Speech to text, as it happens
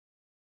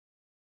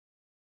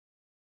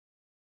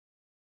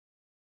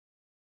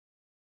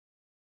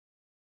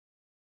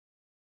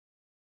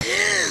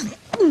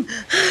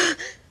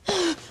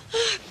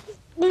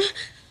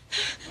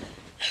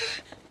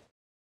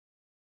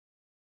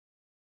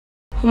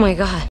Oh my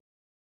God.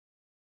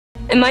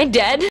 Am I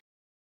dead?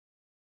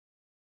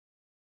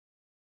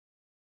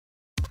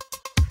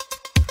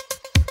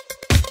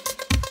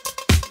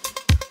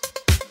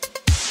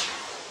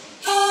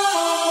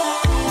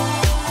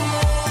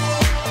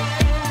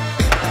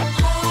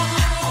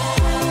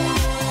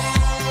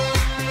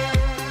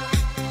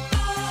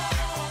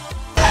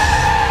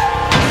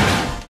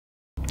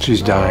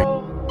 She's dying.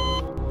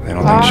 They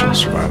don't think she'll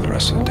survive the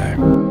rest of the day.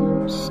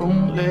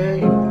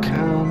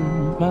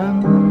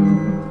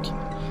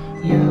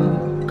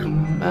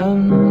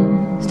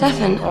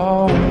 Stefan.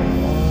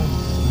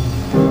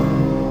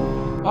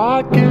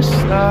 I guess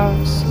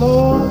that's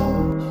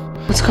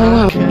love. What's going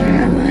on?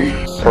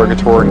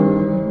 Purgatory.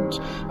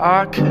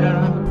 I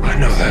can't. I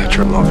know that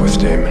you're in love with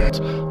Damon.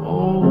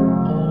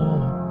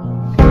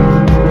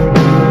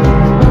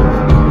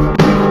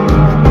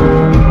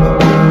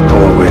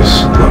 I'll always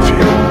love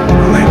you,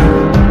 Elena.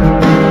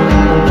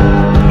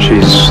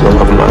 She's the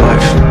love of my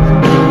life.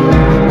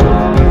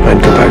 I'd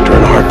go back to her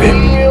in a heartbeat.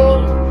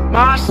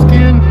 My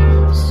skin.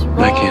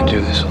 I can't do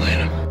this,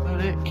 Elena.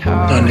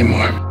 Not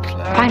anymore.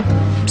 Fine,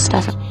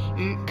 Stefan.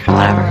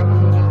 Whatever.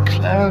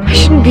 I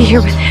shouldn't be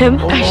here with him.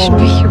 I should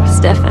be here with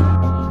Stefan.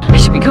 I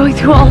should be going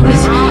through all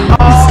this with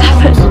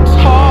Stefan.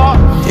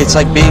 It's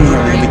like being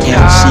here where we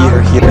can't see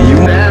or hear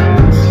you.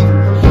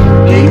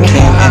 You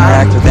can't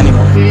interact with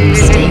anyone.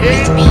 Stay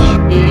with me.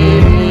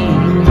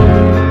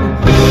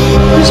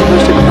 We're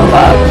supposed to grow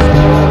up.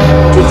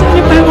 Decide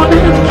if I want to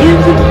have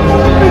kids and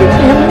start a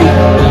family.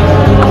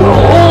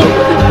 Grow old.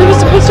 We were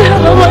supposed to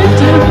have a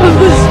lifetime of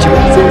those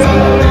choices.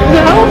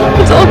 Now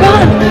it's all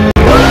gone.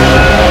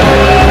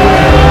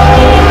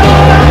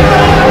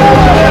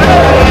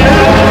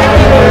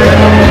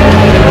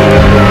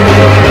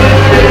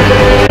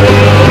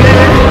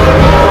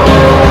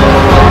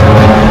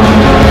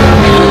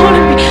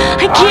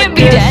 I can't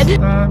be dead.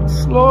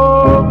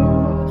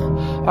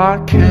 I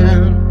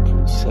can't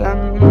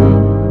pretend.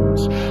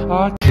 I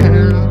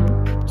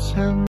can't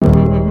pretend.